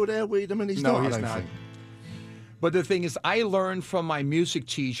days. Is he still there, Weideman? He's no, not. he's not. But the thing is, I learned from my music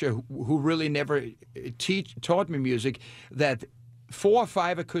teacher, who really never taught me music, that 4 or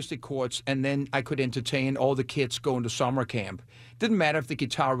 5 acoustic chords, and then I could entertain all the kids going to summer camp. Didn't matter if the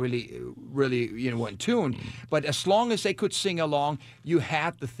guitar really went tuned, but as long as they could sing along, you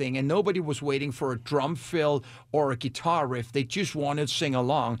had the thing, and nobody was waiting for a drum fill or a guitar riff. They just wanted to sing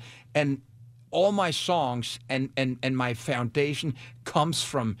along, and all my songs and my foundation comes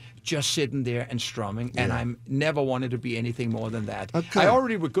from just sitting there and strumming, and I never wanted to be anything more than that. Okay. I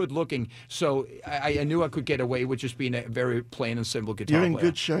already was good looking, so I knew I could get away with just being a very plain and simple guitar player. You're in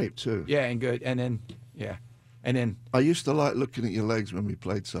good shape too. Yeah, and good. And then I used to like looking at your legs when we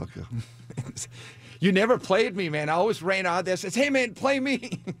played soccer. You never played me, man. I always ran out there and said, "Hey, man, play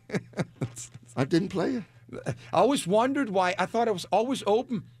me." I didn't play you. I always wondered why. I thought I was always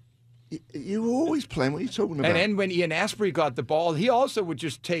open. You were always playing. What are you talking about? And then when Ian Asprey got the ball, he also would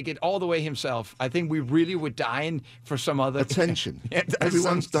just take it all the way himself. I think we really were dying for some other attention. Yeah,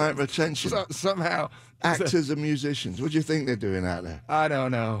 Everyone's dying for attention. Somehow. Actors and musicians. What do you think they're doing out there? I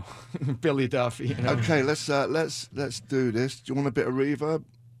don't know. Billy Duffy. You know? Okay, let's do this. Do you want a bit of reverb?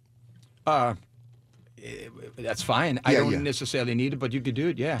 That's fine. I don't necessarily need it, but you could do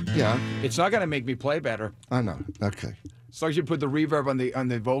it. Yeah. Yeah. It's not going to make me play better. I know. Okay. As long as you put the reverb on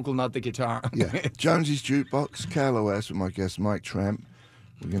the vocal, not the guitar. Yeah. Jonesy's Jukebox, KLOS with my guest Mike Tramp.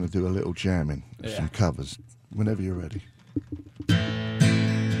 We're going to do a little jamming, some covers, whenever you're ready.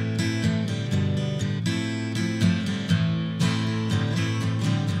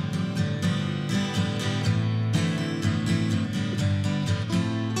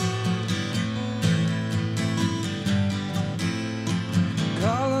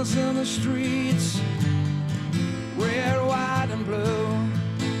 Colors in the streets, red, white, and blue.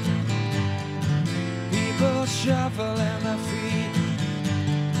 People shuffling their feet,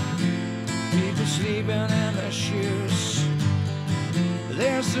 people sleeping in their shoes.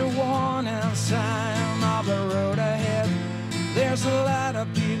 There's a warning sign of the road ahead. There's a lot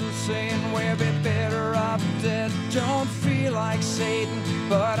of people saying we'll be better off dead. Don't feel like Satan,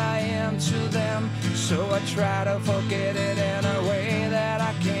 but I am to them. So I try to forget it in a way that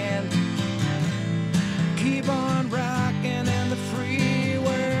I can. Keep on rocking in the free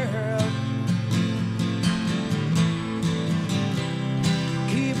world.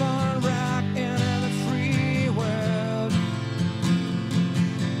 Keep on rocking in the free world.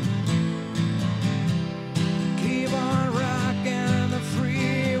 Keep on rocking in the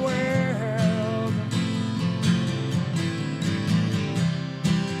free world.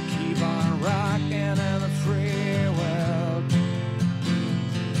 Keep on rocking in the free world.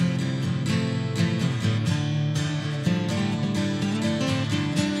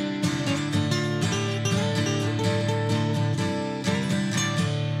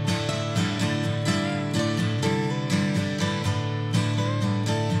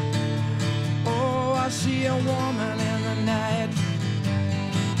 Oh, I see a woman in the night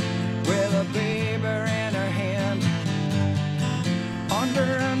with a baby in her hand under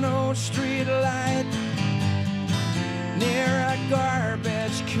an old street light near a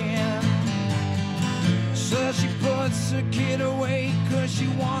garbage can. So she puts her kid away 'cause she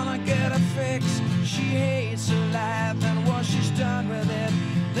wanna get a fix. She hates her life and what she's done with it.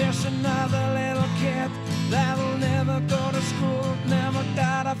 There's another little kid that'll never go to school, never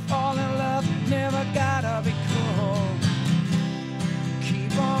gotta fall in love, never gotta be cool.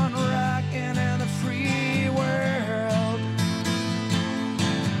 Keep on rocking in the free world.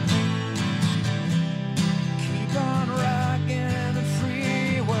 Keep on rocking in the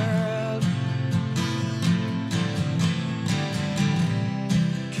free world.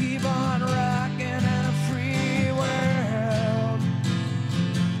 Keep on rocking in the free world.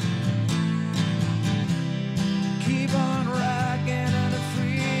 Keep on rocking in the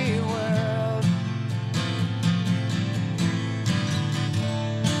free world.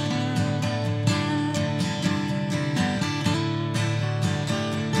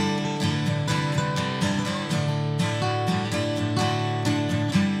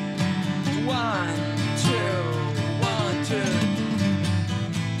 One, two, 1, 2.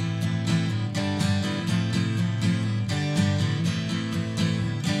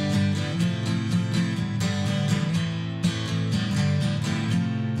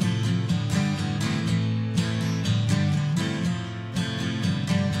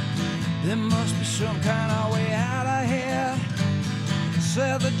 There must be some kind of way out of here,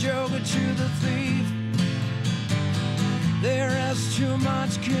 said the joker to the thief. There is too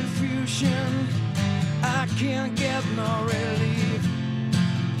much confusion, I can't get no relief.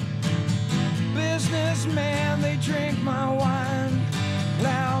 Businessmen, they drink my wine,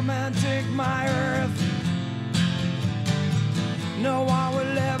 plowmen dig my earth. No one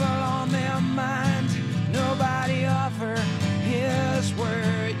will level on their mind, nobody offer his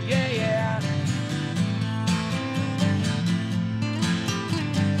word, yeah, yeah.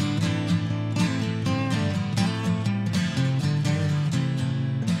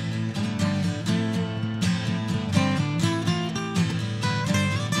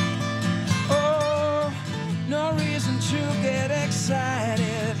 Oh, no reason to get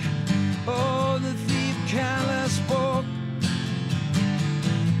excited. Oh, the thief careless spoke.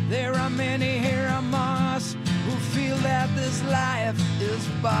 There are many here among us who feel that this life is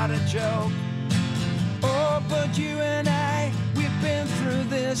but a joke. Oh, but you and I, we've been through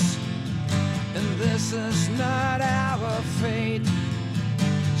this, and this is not our fate.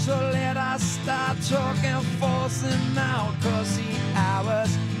 So let us start talking forcing now, 'cause the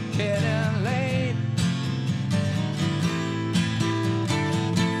hour's getting late.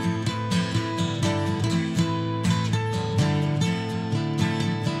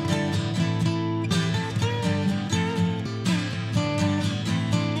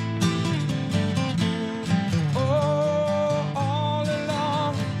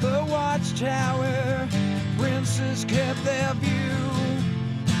 Tower, princes kept their view,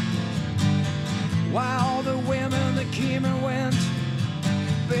 while the women that came and went,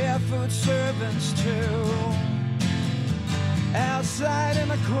 barefoot servants too. Outside in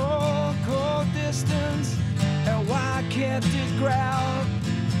the cold, cold distance, a wild cat did growl.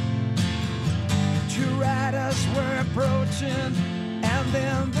 Two riders were approaching, and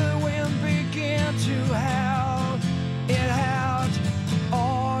then the wind began to howl. It howled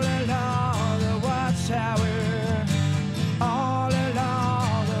all along the watchtower, all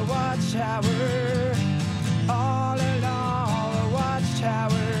along the watchtower, all along the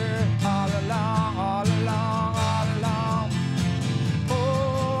watchtower, all along, all along, all along.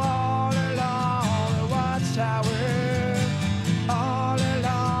 Oh, all along the watchtower, all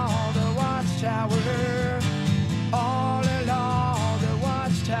along the watchtower, all along the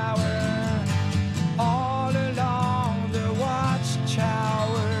watchtower, all along the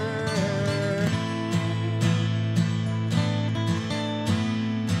watchtower.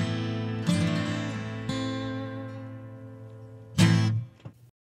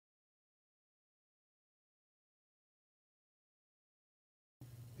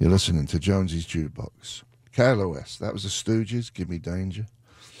 You're listening to Jonesy's Jukebox. KLOS, that was the Stooges, Give Me Danger.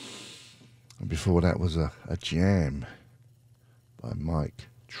 And before that was a jam by Mike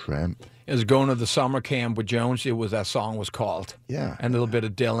Tramp. It was going to the summer camp with Jonesy, that song was called. Yeah. And a little bit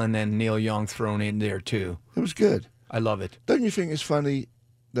of Dylan and Neil Young thrown in there too. It was good. I love it. Don't you think it's funny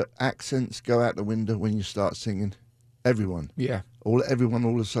that accents go out the window when you start singing? Everyone. Yeah. Everyone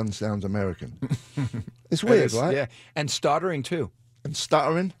all of a sudden sounds American. It's weird, right? Yeah. And stuttering too. And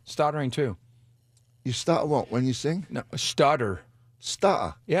stuttering? Stuttering too. You stutter what when you sing? No, stutter.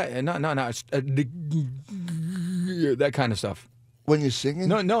 Stutter? Yeah, no. It's, that kind of stuff. When you're singing?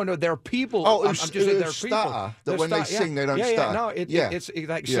 No. There are people. Oh, I'm just saying there are people that when they sing, they don't stutter. Yeah, no. It's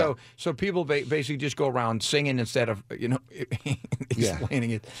like so. People basically just go around singing instead of explaining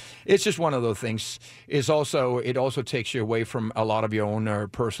it. It's just one of those things. It also takes you away from a lot of your own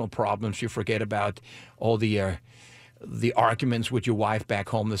personal problems. You forget about all the arguments with your wife back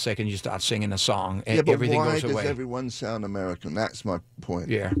home the second you start singing a song, and everything goes away. Why does everyone sound American? That's my point.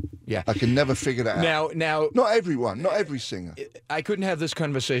 Yeah. I can never figure that out. Now, not everyone, not every singer. I couldn't have this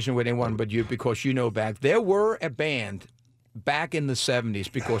conversation with anyone but you, because there were a band back in the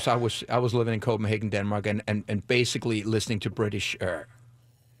 70s, because I was living in Copenhagen, Denmark, and basically listening to British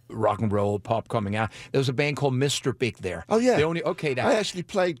rock and roll pop coming out. There was a band called Mr. Big there. Oh yeah. I actually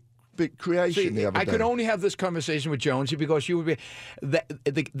played Big Creation the other day. I could only have this conversation with Jonesy because you would be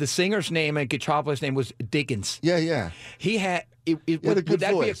the singer's name and guitar player's name was Dickens. Yeah. He had would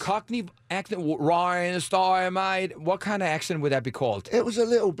that be a Cockney accent? Ryan Star, mate. What kind of accent would that be called? It was a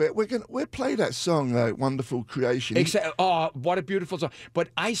little bit. We'll play that song, Wonderful Creation. What a beautiful song. But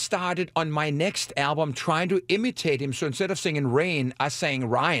I started on my next album trying to imitate him. So instead of singing Rain, I sang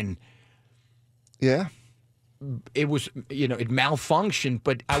Ryan. Yeah. It was, it malfunctioned,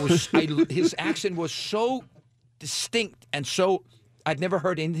 but his accent was so distinct and so, I'd never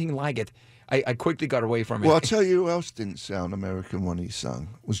heard anything like it. I quickly got away from it. Well, I'll tell you who else didn't sound American when he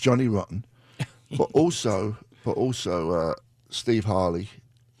sung. Was Johnny Rotten. but also Steve Harley.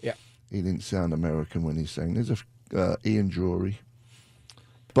 Yeah. He didn't sound American when he sang. There's Ian Drury.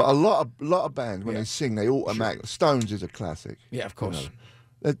 But a lot of bands when they sing, they automatically. Stones is a classic. Yeah, of course.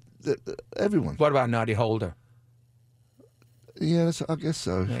 Everyone. What about Noddy Holder? Yeah, I guess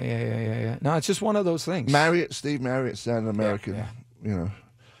so. Yeah. No, it's just one of those things. Steve Marriott, sound American. Yeah. You know,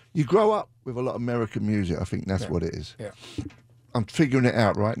 you grow up with a lot of American music. I think that's what it is. Yeah. I'm figuring it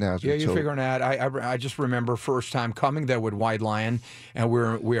out right now. Yeah, you're figuring it out. I just remember first time coming there with White Lion, and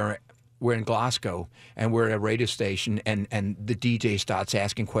we're in Glasgow, and we're at a radio station, and the DJ starts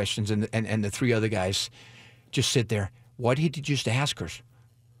asking questions, and the three other guys just sit there. What did he just ask us?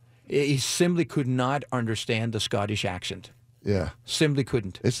 He simply could not understand the Scottish accent. Yeah. Simply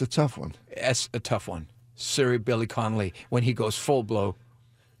couldn't. It's a tough one. It's a tough one. Sir Billy Connolly, when he goes full blow.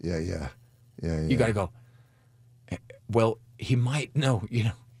 Yeah. You got to go, well, he might know, you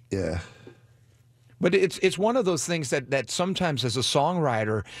know. Yeah. But it's one of those things that sometimes as a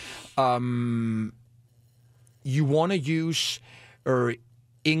songwriter, you want to use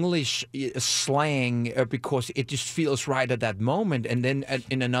English slang because it just feels right at that moment, and then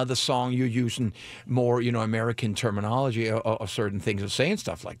in another song you're using more, you know, American terminology of certain things, or saying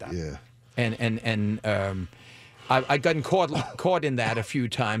stuff like that. Yeah. And I've gotten caught in that a few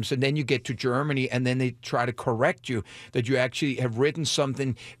times, and then you get to Germany, and then they try to correct you that you actually have written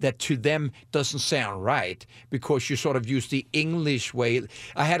something that to them doesn't sound right because you sort of use the English way.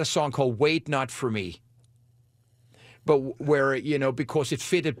 I had a song called "Wait Not for Me," but where, you know, because it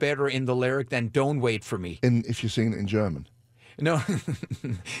fitted better in the lyric than "Don't wait for me." And if you're singing it in German. No,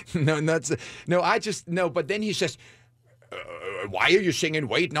 no. But then he says, why are you singing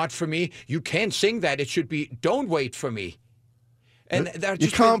 "Wait Not for Me"? You can't sing that. It should be "Don't wait for me." And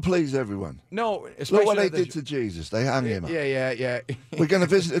you can't please everyone. No, look what they did to Jesus. They hung him up. Yeah. We're going to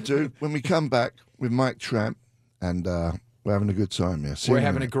visit a dude when we come back with Mike Tramp, and we're having a good time here. We're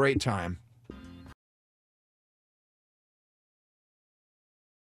having a great time.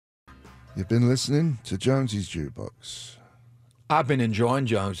 You've been listening to Jonesy's Jukebox. I've been enjoying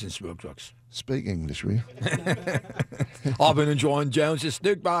Jonesy's Jukebox. Speak English, will you? I've been enjoying Jonesy's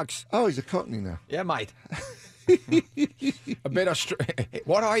Jukebox. Oh, he's a Cockney now. Yeah, mate. A bit Australian.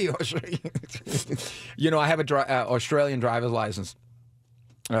 What are you, Australian? You know, I have a Australian driver's license.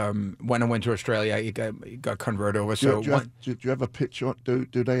 When I went to Australia, it got converted over. Do you have a picture? Do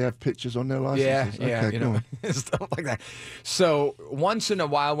they have pictures on their licenses? Yeah, okay, you know, stuff like that. So once in a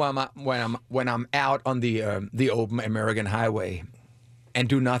while, when I'm out on the open American highway, and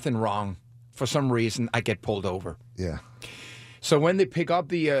do nothing wrong, for some reason I get pulled over. Yeah. So when they pick up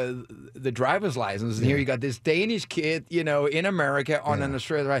the driver's license, and here you got this Danish kid, you know, in America on an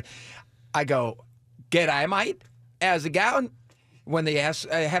Australian ride, I go, "G'day, mate. How's it going?" When they ask,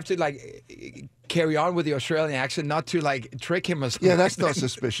 I have to like carry on with the Australian accent, not to like trick him or something. Yeah, that's not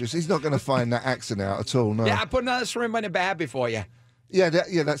suspicious. He's not going to find that accent out at all. No. Yeah, I put another shrimp in the barbie for you. Yeah,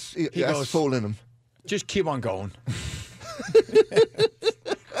 that's goes, full in him. Just keep on going.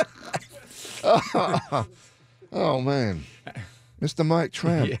 Oh man, Mr. Mike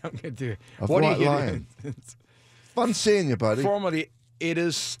Tramp. Yeah, I'm gonna do it. What are you doing? Fun seeing you, buddy. Formally, it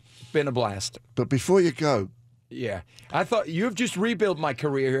has been a blast. But before you go, yeah, I thought you've just rebuilt my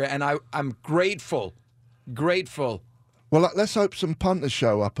career here, and I'm grateful. Well, let's hope some punters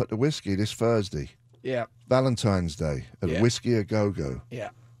show up at the Whiskey this Thursday. Yeah. Valentine's Day at Whiskey A Go Go. Yeah.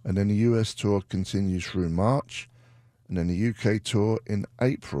 And then the US tour continues through March, and then the UK tour in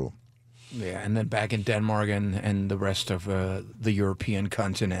April. Yeah, and then back in Denmark and the rest of the European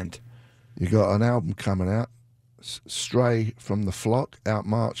continent. You got an album coming out, Stray from the Flock, out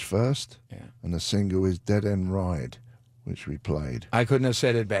March 1st. Yeah. And the single is Dead End Ride, which we played. I couldn't have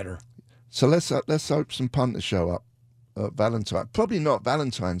said it better. So let's hope some punters show up at Valentine. Probably not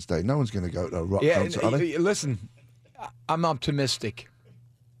Valentine's Day. No one's going to go to a rock concert, are they? Listen, I'm optimistic.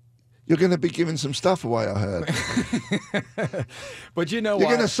 You're going to be giving some stuff away, I heard. But you know You're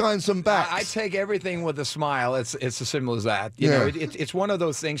what? going to sign some backs. I take everything with a smile. It's as simple as that. You know, it's one of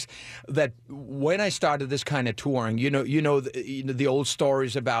those things that when I started this kind of touring, you know the old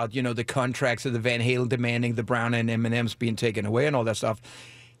stories about, you know, the contracts of the Van Halen demanding the Brown and M&Ms being taken away and all that stuff.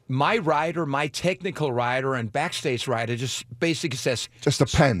 My rider, my technical rider and backstage rider just basically says, just a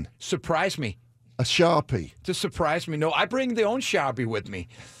pen. Surprise me. A Sharpie. To surprise me. No, I bring the own Sharpie with me.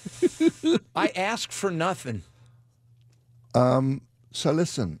 I ask for nothing. So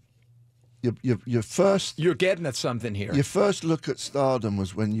listen, your first... You're getting at something here. Your first look at stardom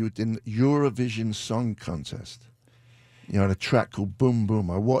was when you did the Eurovision Song Contest. You had a track called Boom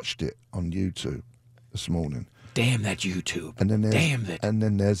Boom. I watched it on YouTube this morning. Damn that YouTube. And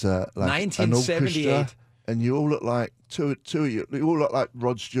then there's a like an orchestra, and you all look like two of you. You all look like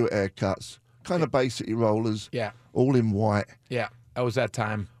Rod Stewart haircuts, kind of basically rollers. Yeah. All in white. Yeah. That was that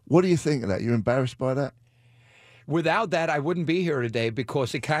time. What do you think of that? You're embarrassed by that? Without that, I wouldn't be here today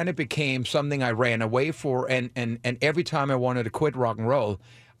because it kind of became something I ran away for. And every time I wanted to quit rock and roll,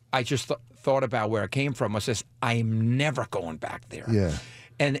 I just thought about where I came from. I says, I'm never going back there. Yeah.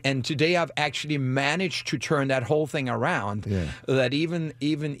 And today I've actually managed to turn that whole thing around. Yeah. That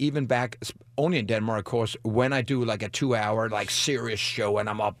even back, only in Denmark, of course, when I do like a 2-hour like serious show and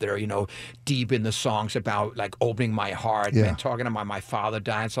I'm up there, you know, deep in the songs about like opening my heart and talking about my father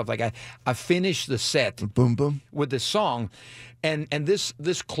dying and stuff like that. I finished the set Boom Boom with this song, and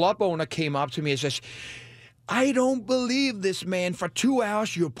this club owner came up to me and says, I don't believe this, man. For 2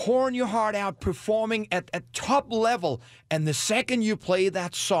 hours, you're pouring your heart out, performing at top level, and the second you play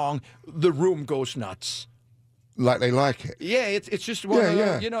that song, the room goes nuts. Like they like it. Yeah, it's just one of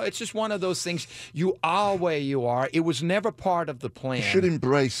those, you know, it's just one of those things. You are where you are. It was never part of the plan. You should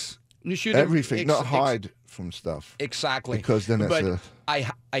embrace everything, not hide from stuff. Exactly. Because then it's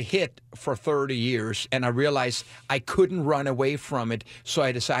I hit for 30 years, and I realized I couldn't run away from it, so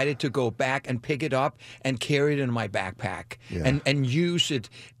I decided to go back and pick it up and carry it in my backpack and use it.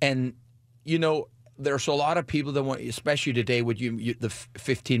 And, you know, there's a lot of people that want, especially today with the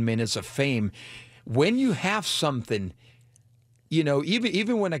 15 minutes of fame, when you have something, you know,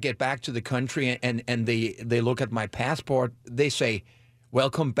 even when I get back to the country and they look at my passport, they say,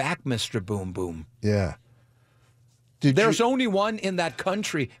 welcome back, Mr. Boom Boom. Yeah. There's only one in that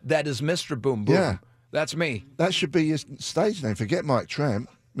country that is Mr. Boom Boom. Yeah. That's me. That should be your stage name. Forget Mike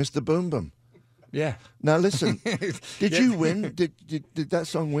Tramp, Mr. Boom Boom. Yeah. Now listen, did you win? Did that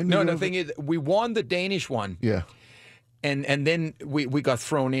song win? No, the thing is, we won the Danish one. Yeah. And then we got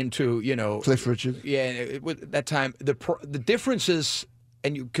thrown into, you know, Cliff Richard. Yeah, at that time the difference is,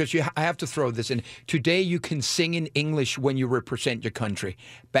 and because I have to throw this in. Today you can sing in English when you represent your country.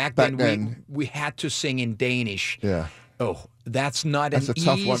 Back then we had to sing in Danish. Yeah. Oh, that's not an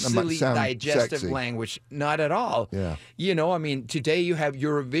easily digestive sexy language. Not at all. Yeah. You know, I mean, today you have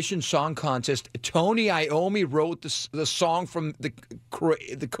Eurovision Song Contest. Tony Iommi wrote the song from the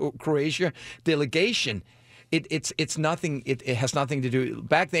Croatia delegation. It's nothing. It has nothing to do.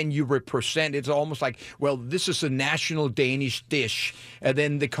 Back then, you represent. It's almost like, well, this is a national Danish dish, and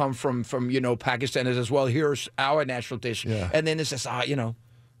then they come from you know, Pakistan as well. Here's our national dish, and then it says, you know,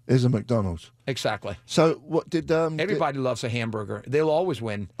 here's a McDonald's. Exactly. So what did everybody loves a hamburger? They'll always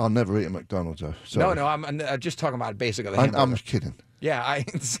win. I'll never eat a McDonald's though. Sorry. No, I'm just talking about basically the hamburger. I'm kidding. Yeah,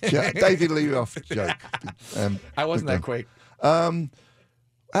 David Lee off joke. I wasn't that quick.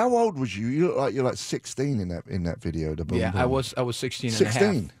 How old was you? You look like you're like 16 in that video. The Boom Boom. I was 16 and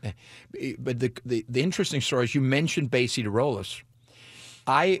 16. a half. But the interesting story is you mentioned Bay City Rollers.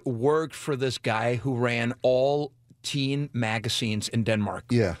 I worked for this guy who ran all teen magazines in Denmark.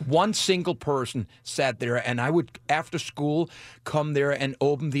 Yeah. One single person sat there, and I would, after school, come there and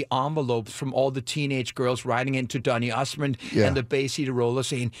open the envelopes from all the teenage girls writing into Donny Osmond and the Bay City Rollers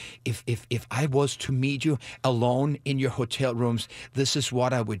saying, if I was to meet you alone in your hotel rooms, this is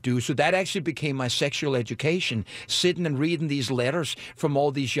what I would do. So that actually became my sexual education, sitting and reading these letters from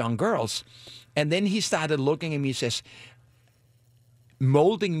all these young girls. And then he started looking at me and says,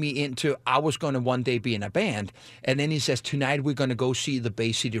 molding me into I was going to one day be in a band. And then he says, tonight we're going to go see the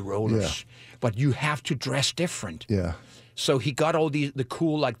Bay City Rollers. But you have to dress different. Yeah. So he got all the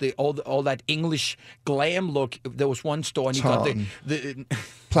cool, like all that English glam look. There was one store, and he got the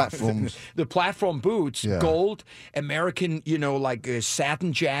platforms, the platform boots, gold, American, you know, like a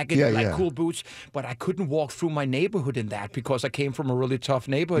satin jacket, cool boots. But I couldn't walk through my neighborhood in that because I came from a really tough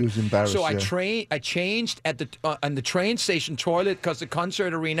neighborhood. He was embarrassed. So I changed at the on the train station toilet because the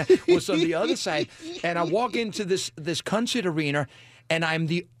concert arena was on the other side, and I walk into this concert arena, and I'm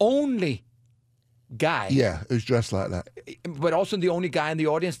the only guy. Yeah, who's dressed like that. But also the only guy in the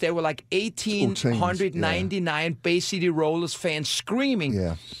audience. There were like 1,899 Bay City Rollers fans screaming.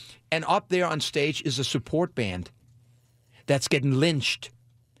 Yeah. And up there on stage is a support band that's getting lynched.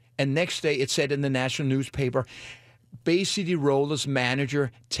 And next day it said in the national newspaper, Bay City Rollers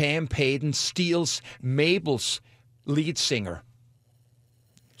manager Tam Payton steals Mabel's lead singer.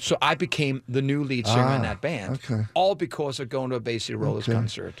 So I became the new lead singer in that band. Okay. All because of going to a Bay City Rollers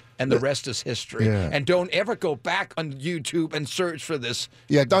concert. And the rest is history. Yeah. And don't ever go back on YouTube and search for this.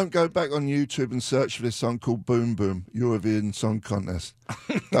 Yeah, don't go back on YouTube and search for this song called Boom Boom, Eurovision Song Contest.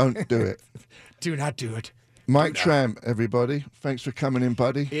 Don't do it. Do not do it. Mike Tramp, everybody. Thanks for coming in,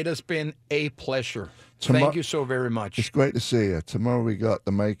 buddy. It has been a pleasure. Thank you so very much. It's great to see you. Tomorrow we got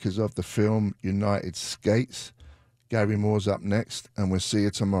the makers of the film United Skates. Gary Moore's up next, and we'll see you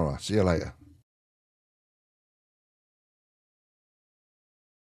tomorrow. See you later.